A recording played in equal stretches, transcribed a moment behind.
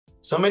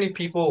So many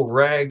people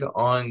rag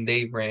on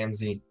Dave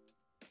Ramsey,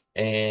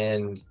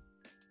 and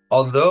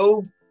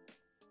although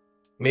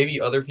maybe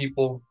other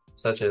people,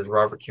 such as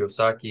Robert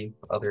Kiyosaki,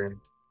 other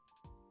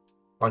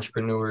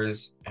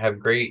entrepreneurs, have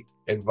great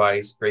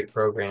advice, great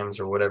programs,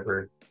 or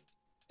whatever,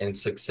 and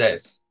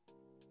success,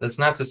 that's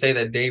not to say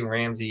that Dave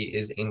Ramsey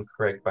is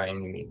incorrect by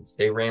any means.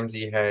 Dave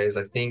Ramsey has,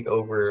 I think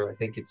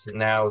it's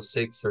now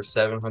six or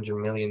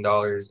 $700 million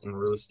in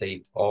real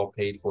estate, all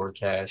paid for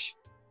cash,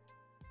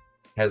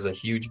 has a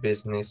huge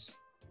business,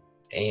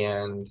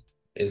 and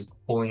is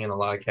pulling in a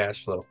lot of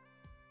cash flow.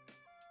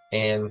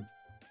 And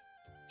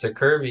to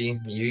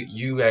Kirby,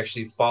 you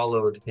actually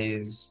followed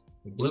his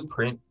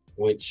blueprint,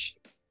 which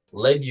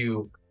led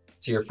you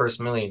to your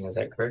first million. Is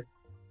that correct?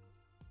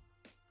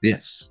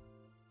 Yes.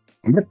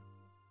 Yep.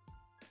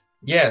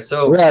 Yeah.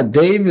 So Yeah,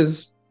 Dave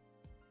is.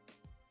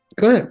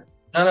 Go ahead.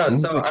 no. I'm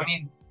So with I you.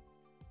 mean,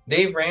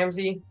 Dave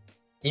Ramsey,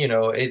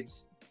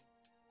 it's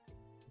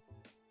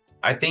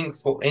I think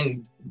for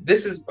and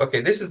this is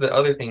okay. This is the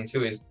other thing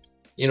too is,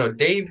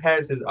 Dave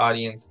has his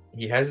audience.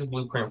 He has his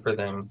blueprint for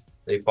them.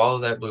 They follow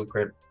that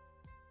blueprint.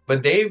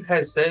 But Dave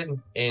has said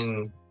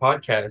in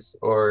podcasts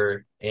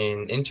or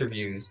in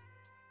interviews,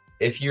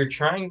 if you're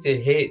trying to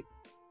hit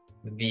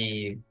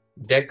the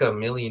Deca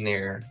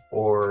millionaire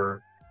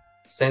or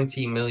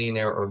centi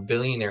millionaire or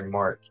billionaire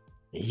mark,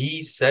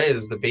 he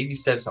says the baby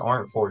steps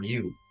aren't for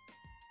you.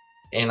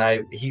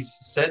 And he's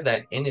said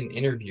that in an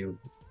interview.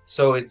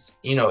 So it's,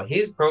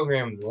 his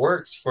program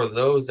works for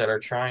those that are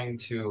trying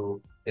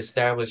to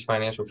establish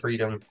financial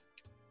freedom,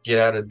 get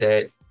out of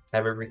debt,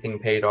 have everything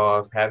paid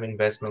off, have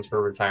investments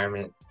for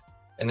retirement.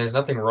 And there's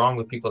nothing wrong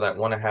with people that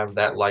want to have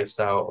that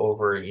lifestyle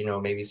over,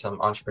 maybe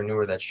some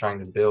entrepreneur that's trying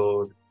to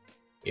build,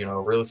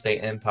 real estate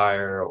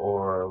empire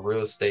or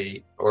real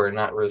estate or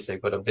not real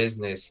estate, but a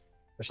business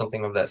or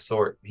something of that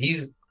sort.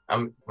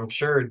 I'm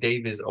sure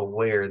Dave is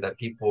aware that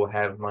people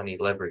have money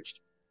leveraged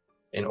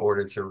in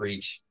order to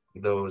reach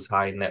those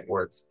high net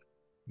worths.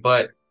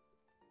 But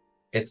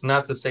it's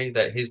not to say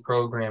that his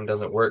program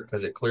doesn't work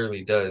because it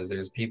clearly does.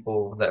 There's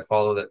people that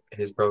follow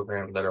his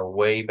program that are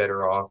way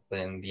better off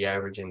than the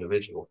average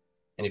individual.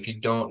 And if you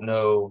don't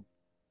know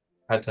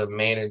how to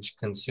manage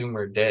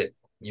consumer debt,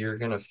 you're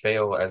going to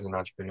fail as an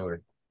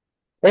entrepreneur.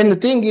 And the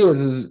thing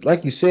is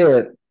like you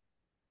said,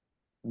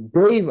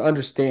 Dave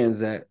understands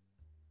that.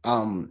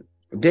 Um,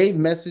 Dave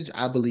message,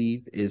 I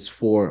believe, is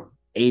for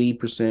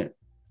 80%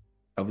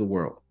 of the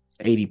world.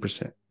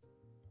 80%.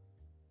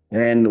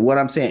 And what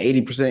I'm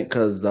saying 80%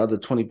 because the other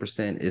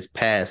 20% is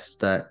past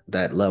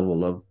that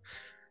level of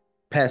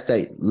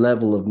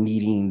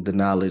needing the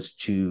knowledge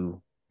to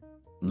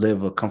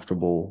live a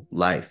comfortable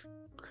life.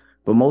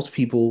 But most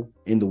people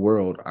in the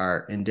world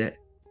are in debt.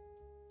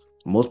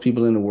 Most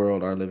people in the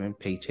world are living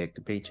paycheck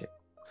to paycheck.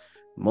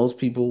 Most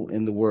people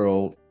in the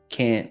world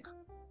can't.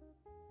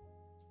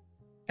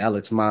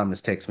 Alex mom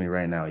is texting me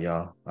right now,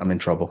 y'all. I'm in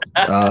trouble.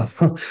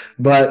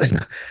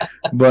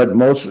 But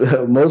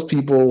most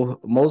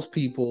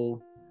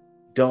people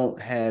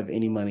don't have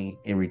any money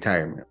in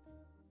retirement.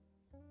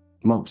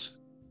 Most,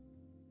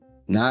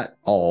 not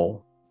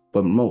all,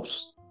 but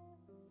most.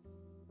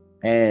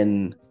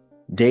 And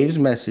Dave's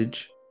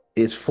message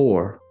is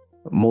for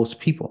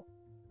most people.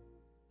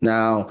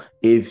 Now,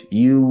 if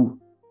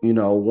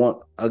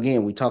want,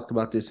 again, we talked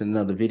about this in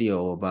another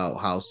video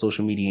about how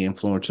social media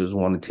influencers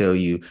want to tell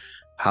you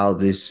how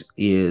this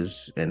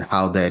is and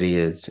how that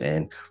is,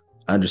 and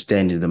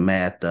understanding the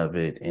math of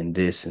it and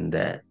this and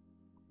that.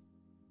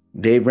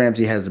 Dave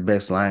Ramsey has the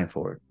best line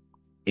for it.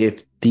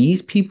 If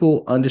these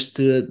people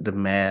understood the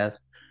math,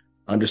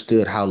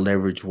 understood how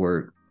leverage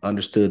worked,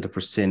 understood the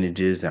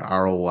percentages and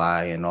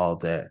ROI and all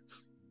that,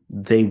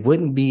 they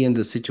wouldn't be in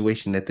the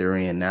situation that they're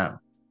in now.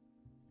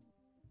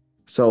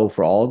 So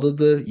for all of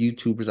the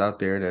YouTubers out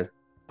there that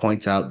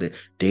points out that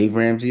Dave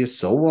Ramsey is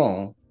so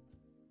wrong,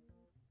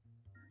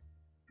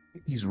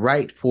 he's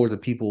right for the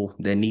people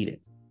that need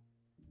it.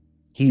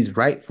 He's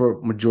right for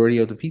majority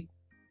of the people.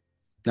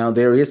 Now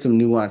there is some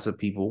nuance of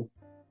people,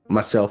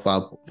 myself,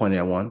 I'll point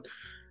out one,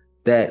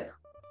 that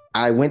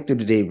I went through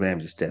the Dave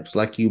Ramsey steps.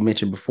 Like you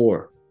mentioned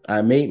before,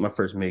 I made my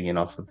first million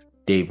off of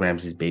Dave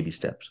Ramsey's baby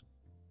steps.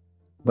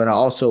 But I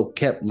also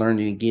kept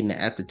learning and getting the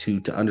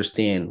aptitude to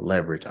understand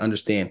leverage,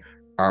 understand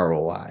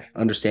ROI,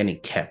 understanding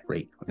cap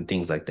rate and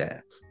things like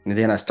that. And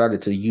then I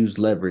started to use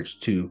leverage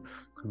to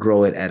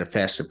grow it at a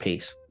faster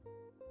pace.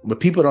 But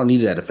people don't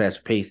need it at a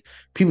faster pace.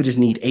 People just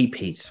need a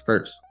pace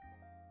first.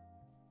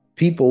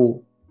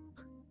 People,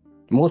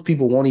 most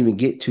people won't even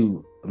get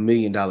to $1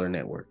 million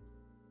net worth.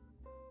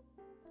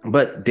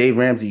 But Dave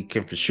Ramsey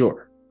can for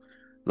sure.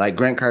 Like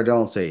Grant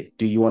Cardone say,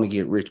 do you want to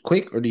get rich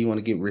quick or do you want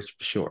to get rich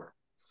for sure?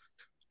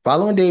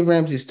 Following Dave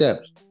Ramsey's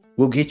steps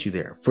will get you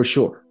there for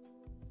sure.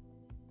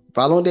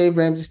 Following Dave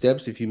Ramsey's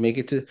steps, if you make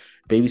it to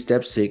baby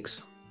step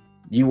 6,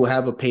 you will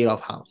have a paid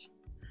off house.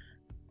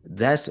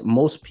 That's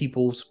most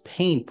people's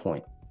pain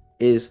point,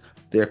 is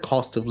their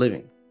cost of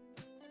living.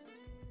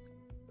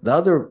 The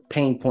other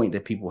pain point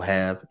that people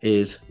have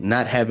is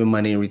not having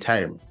money in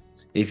retirement.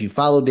 If you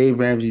follow Dave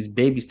Ramsey's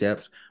baby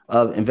steps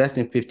of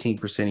investing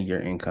 15% of your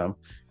income,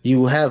 You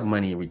will have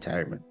money in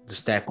retirement to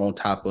stack on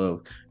top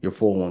of your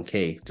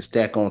 401k, to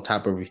stack on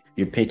top of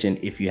your pension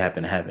if you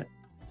happen to have it.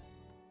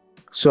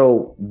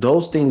 So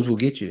those things will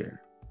get you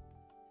there.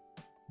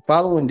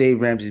 Following Dave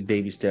Ramsey's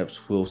baby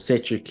steps will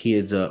set your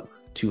kids up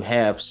to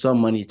have some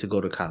money to go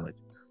to college,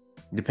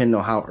 depending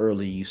on how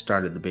early you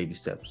started the baby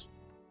steps.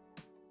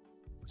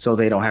 So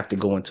they don't have to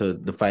go into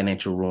the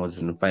financial ruins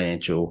and the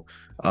financial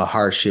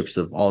hardships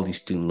of all these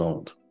student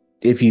loans.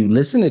 If you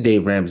listen to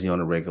Dave Ramsey on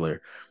a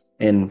regular,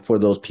 and for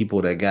those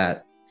people that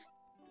got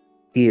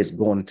kids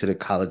going into the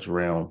college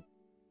realm,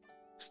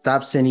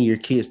 stop sending your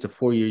kids to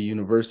four-year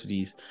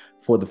universities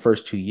for the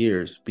first 2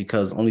 years,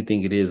 because only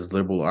thing it is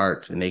liberal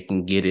arts, and they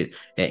can get it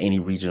at any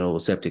regional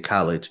accepted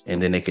college,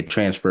 and then they could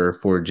transfer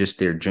for just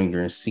their junior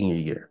and senior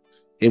year.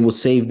 It will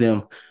save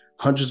them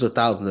hundreds of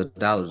thousands of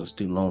dollars in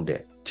student loan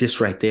debt just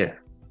right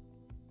there.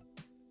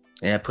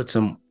 And that puts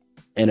them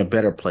in a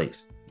better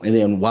place. And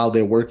then while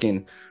they're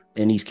working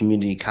in these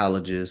community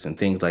colleges and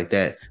things like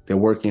that, they're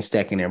working,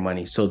 stacking their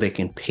money so they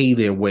can pay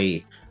their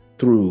way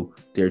through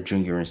their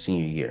junior and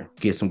senior year,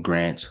 get some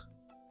grants,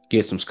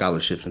 get some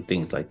scholarships and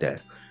things like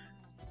that.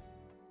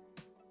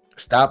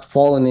 Stop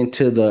falling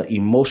into the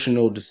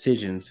emotional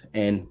decisions.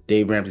 And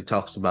Dave Ramsey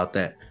talks about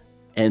that.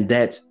 And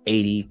that's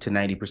 80 to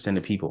 90%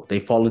 of people. They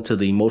fall into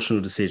the emotional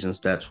decisions.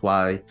 That's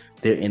why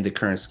they're in the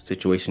current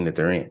situation that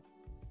they're in.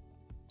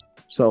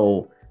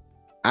 So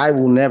I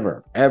will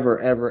never, ever,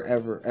 ever,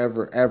 ever,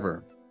 ever,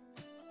 ever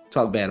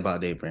talk bad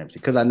about Dave Ramsey,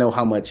 because I know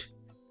how much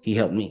he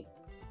helped me.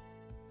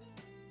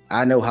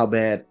 I know how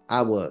bad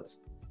I was,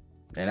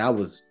 and I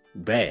was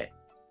bad.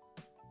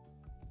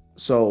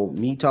 So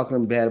me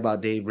talking bad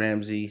about Dave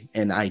Ramsey,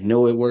 and I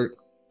know it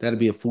worked, that'd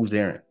be a fool's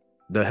errand.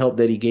 The help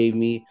that he gave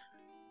me,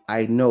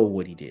 I know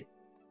what he did.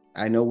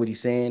 I know what he's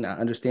saying. I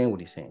understand what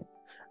he's saying.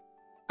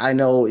 I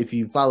know if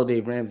you follow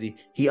Dave Ramsey,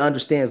 he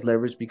understands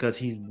leverage because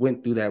he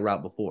went through that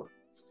route before.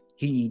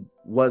 He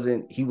was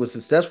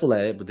successful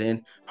at it, but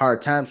then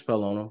hard times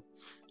fell on him,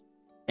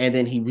 and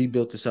then he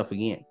rebuilt himself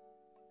again.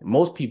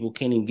 Most people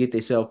can't even get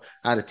themselves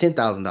out of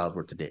 $10,000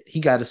 worth of debt. He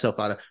got himself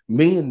out of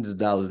millions of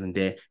dollars in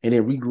debt, and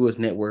then regrew his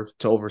net worth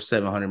to over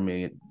 $700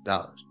 million.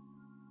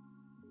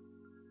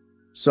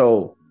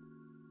 So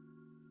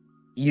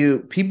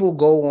people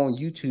go on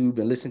YouTube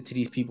and listen to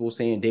these people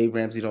saying Dave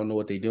Ramsey don't know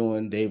what they're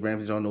doing. Dave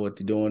Ramsey don't know what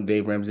they're doing.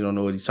 Dave Ramsey don't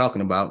know what he's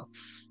talking about.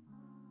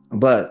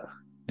 But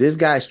this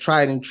guy's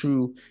tried and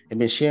true and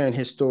been sharing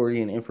his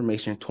story and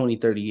information 20,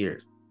 30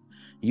 years.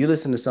 You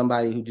listen to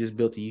somebody who just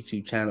built a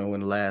YouTube channel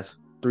in the last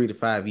 3 to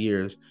 5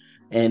 years,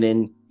 and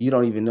then you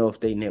don't even know if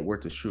their net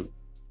worth is true.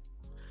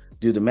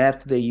 Do the math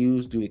that they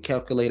use, do it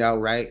calculate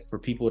out right for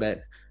people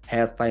that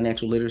have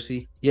financial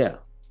literacy? Yeah.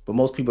 But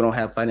most people don't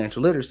have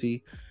financial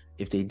literacy.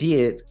 If they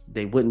did,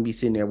 they wouldn't be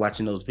sitting there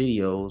watching those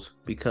videos,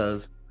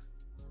 because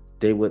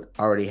they would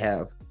already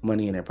have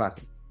money in their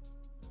pocket.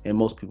 And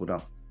most people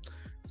don't.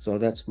 So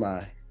that's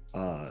my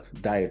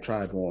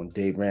diatribe on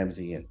Dave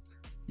Ramsey. And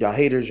y'all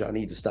haters, y'all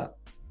need to stop.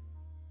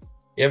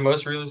 Yeah,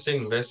 most real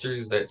estate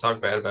investors that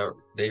talk bad about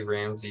Dave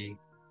Ramsey,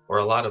 or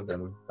a lot of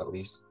them at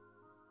least,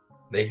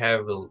 they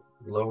have a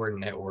lower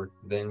net worth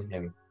than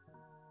him.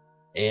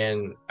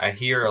 And I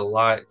hear a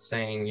lot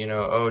saying,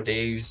 oh,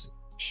 Dave's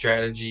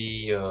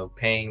strategy of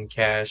paying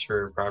cash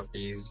for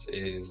properties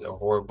is a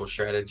horrible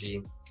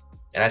strategy.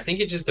 And I think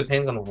it just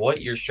depends on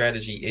what your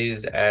strategy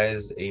is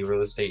as a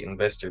real estate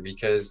investor,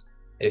 because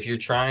if you're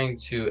trying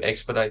to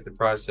expedite the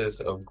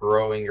process of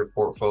growing your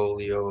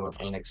portfolio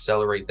and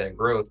accelerate that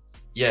growth,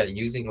 yeah,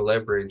 using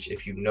leverage,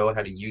 if you know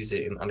how to use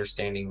it, and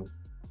understanding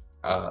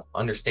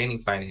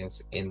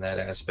finance in that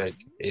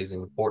aspect is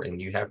important.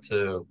 You have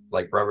to,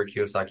 like Robert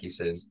Kiyosaki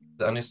says,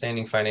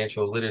 understanding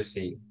financial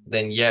literacy,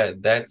 then yeah,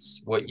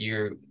 that's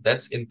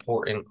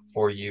important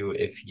for you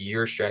if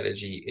your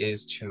strategy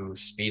is to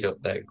speed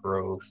up that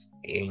growth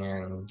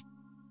and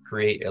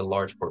create a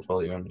large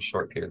portfolio in a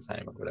short period of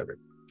time or whatever.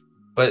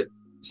 But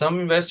some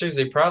investors,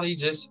 they probably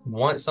just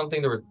want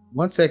something to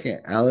 1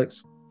 second,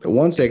 Alex.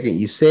 1 second.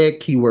 You said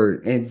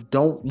keyword, and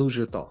don't lose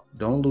your thought.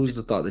 Don't lose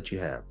the thought that you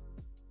have.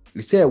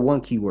 You said one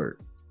keyword.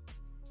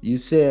 You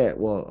said,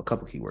 well, a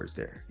couple keywords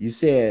there. You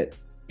said,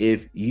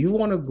 if you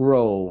want to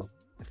grow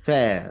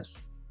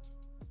fast,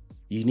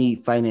 you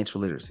need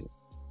financial literacy,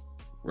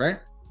 right?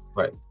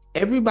 Right.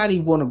 Everybody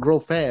want to grow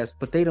fast,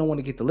 but they don't want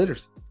to get the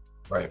literacy.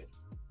 Right.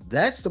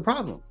 That's the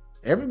problem.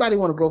 Everybody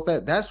want to grow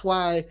fast. That's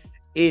why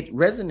it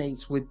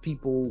resonates with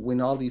people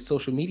when all these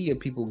social media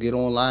people get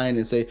online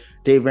and say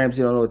Dave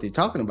Ramsey don't know what they're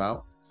talking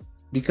about,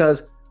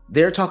 because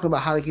they're talking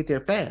about how to get there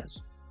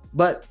fast.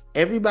 But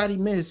everybody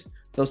miss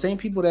those same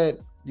people that,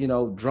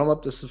 drum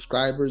up the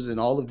subscribers and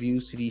all the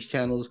views to these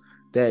channels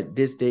that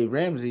diss Dave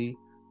Ramsey.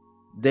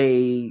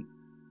 They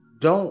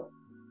don't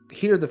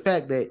hear the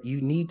fact that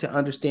you need to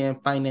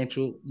understand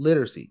financial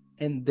literacy,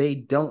 and they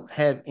don't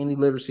have any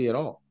literacy at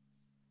all.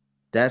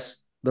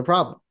 That's the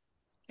problem.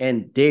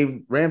 And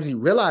Dave Ramsey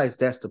realized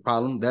that's the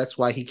problem. That's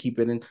why he keep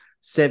it in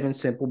 7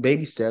 simple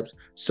baby steps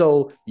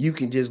so you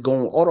can just go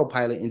on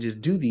autopilot and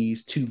just do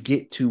these to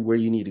get to where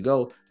you need to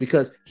go,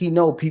 because he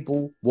know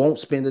people won't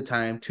spend the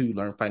time to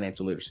learn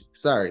financial literacy.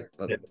 Sorry,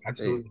 but Yeah, hey,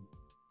 absolutely.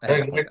 I No,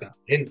 had to point that exactly.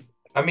 out. And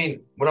I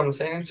mean, what I'm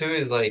saying too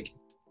is like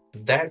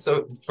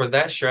for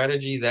that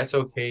strategy, that's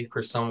okay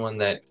for someone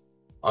that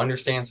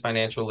understands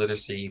financial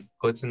literacy,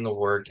 puts in the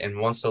work, and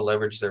wants to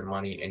leverage their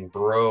money and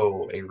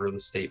grow a real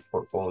estate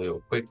portfolio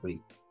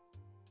quickly.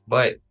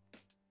 But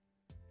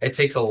it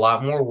takes a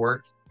lot more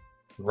work.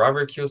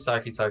 Robert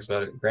Kiyosaki talks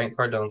about it. Grant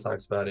Cardone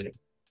talks about it.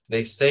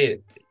 They say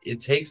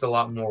it takes a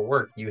lot more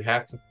work. You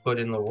have to put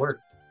in the work.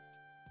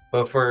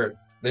 But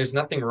there's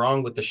nothing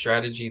wrong with the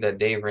strategy that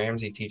Dave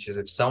Ramsey teaches.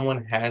 If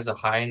someone has a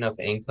high enough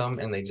income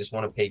and they just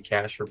want to pay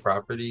cash for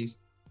properties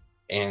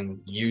and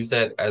use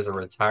that as a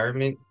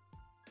retirement,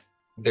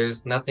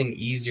 there's nothing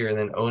easier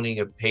than owning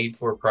a paid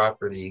for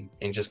property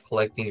and just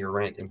collecting your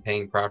rent and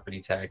paying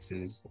property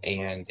taxes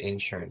and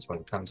insurance when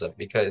it comes up.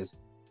 Because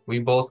we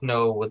both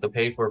know with the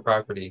paid for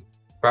property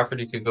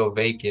could go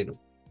vacant.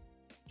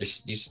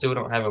 You still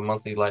don't have a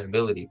monthly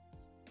liability.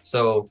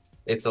 So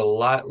it's a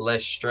lot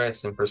less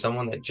stress. And for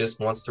someone that just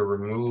wants to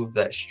remove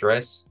that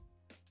stress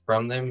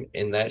from them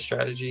in that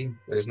strategy,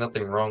 there's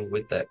nothing wrong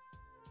with that.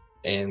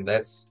 And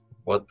that's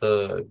what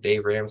the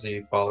Dave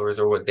Ramsey followers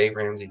or what Dave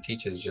Ramsey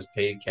teaches, just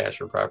paid cash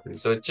for property.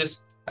 So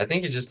I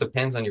think it just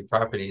depends on your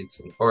property.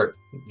 Or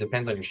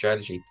depends on your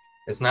strategy.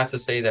 It's not to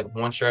say that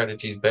one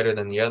strategy is better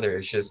than the other.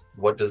 It's just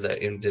what does that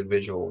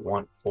individual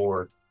want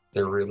for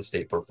their real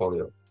estate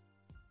portfolio.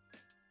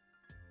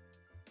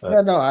 Yeah,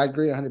 But no, I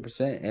agree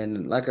 100%.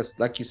 And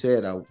like you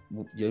said,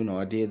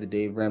 I did the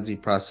Dave Ramsey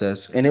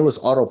process, and it was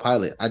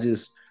autopilot. I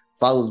just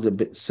followed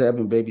the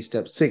 7 baby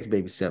steps, 6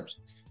 baby steps.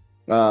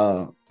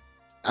 Uh,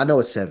 I know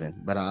it's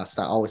 7, but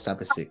always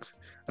stop at 6.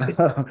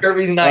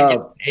 Kirby's not uh,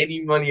 giving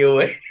any money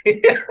away.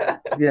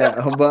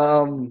 yeah,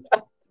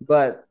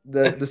 but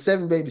the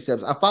 7 baby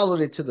steps, I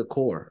followed it to the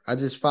core. I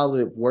just followed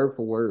it word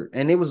for word,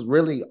 and it was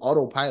really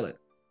autopilot.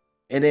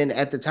 And then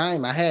at the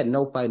time, I had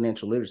no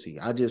financial literacy.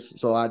 I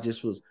just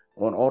was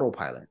on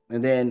autopilot.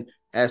 And then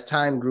as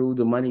time grew,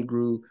 the money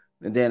grew,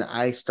 and then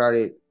I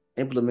started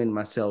implementing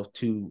myself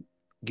to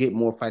get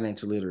more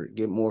financial literate,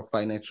 get more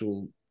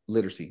financial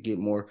literacy, get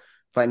more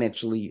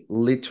financially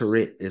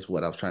literate is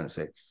what I was trying to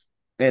say.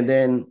 And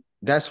then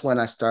that's when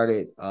I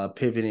started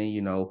pivoting,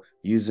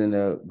 using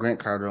the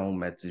Grant Cardone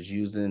methods,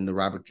 using the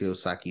Robert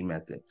Kiyosaki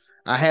method.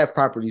 I have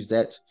properties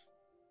that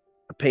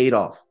paid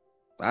off.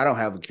 I don't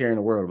have a care in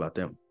the world about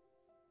them.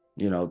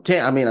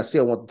 I mean, I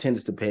still want the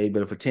tenants to pay,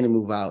 but if a tenant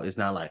move out, it's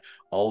not like,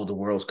 oh, the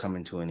world's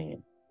coming to an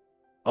end.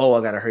 Oh,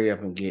 I got to hurry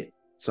up and get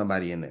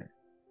somebody in there.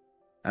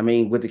 I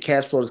mean, with the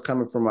cash flow that's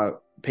coming from my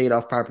paid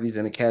off properties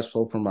and the cash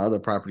flow from my other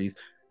properties,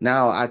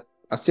 now I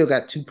still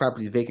got 2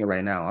 properties vacant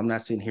right now. I'm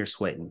not sitting here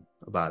sweating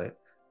about it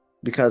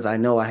because I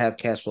know I have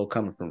cash flow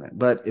coming from that.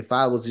 But if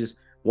I was just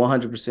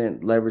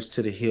 100% leveraged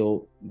to the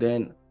hill,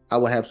 then I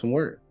would have some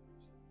work,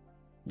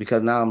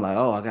 because now I'm like,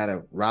 oh, I got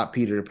to rob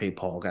Peter to pay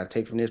Paul. Got to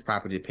take from this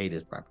property to pay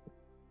this property.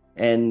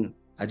 And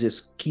I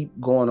just keep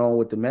going on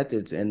with the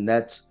methods, and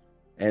that's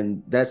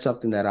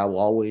something that I will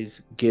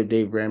always give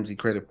Dave Ramsey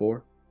credit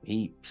for.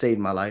 He saved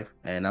my life,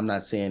 and I'm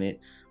not saying it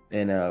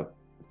in a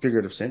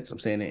figurative sense. I'm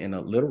saying it in a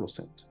literal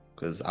sense,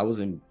 because I was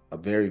in a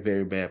very,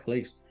 very bad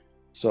place.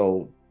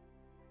 So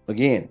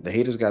again, the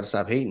haters got to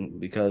stop hating,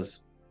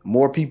 because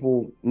more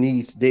people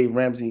need Dave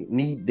Ramsey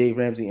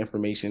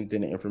information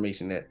than the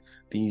information that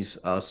these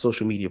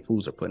social media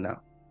fools are putting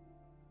out.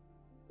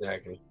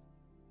 Exactly.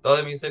 So all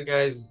that being said,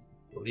 guys,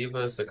 leave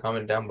us a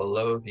comment down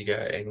below if you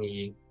got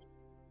any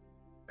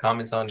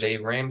comments on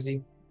Dave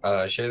Ramsey.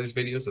 Share this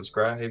video,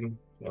 subscribe, and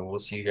we'll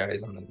see you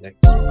guys on the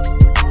next one.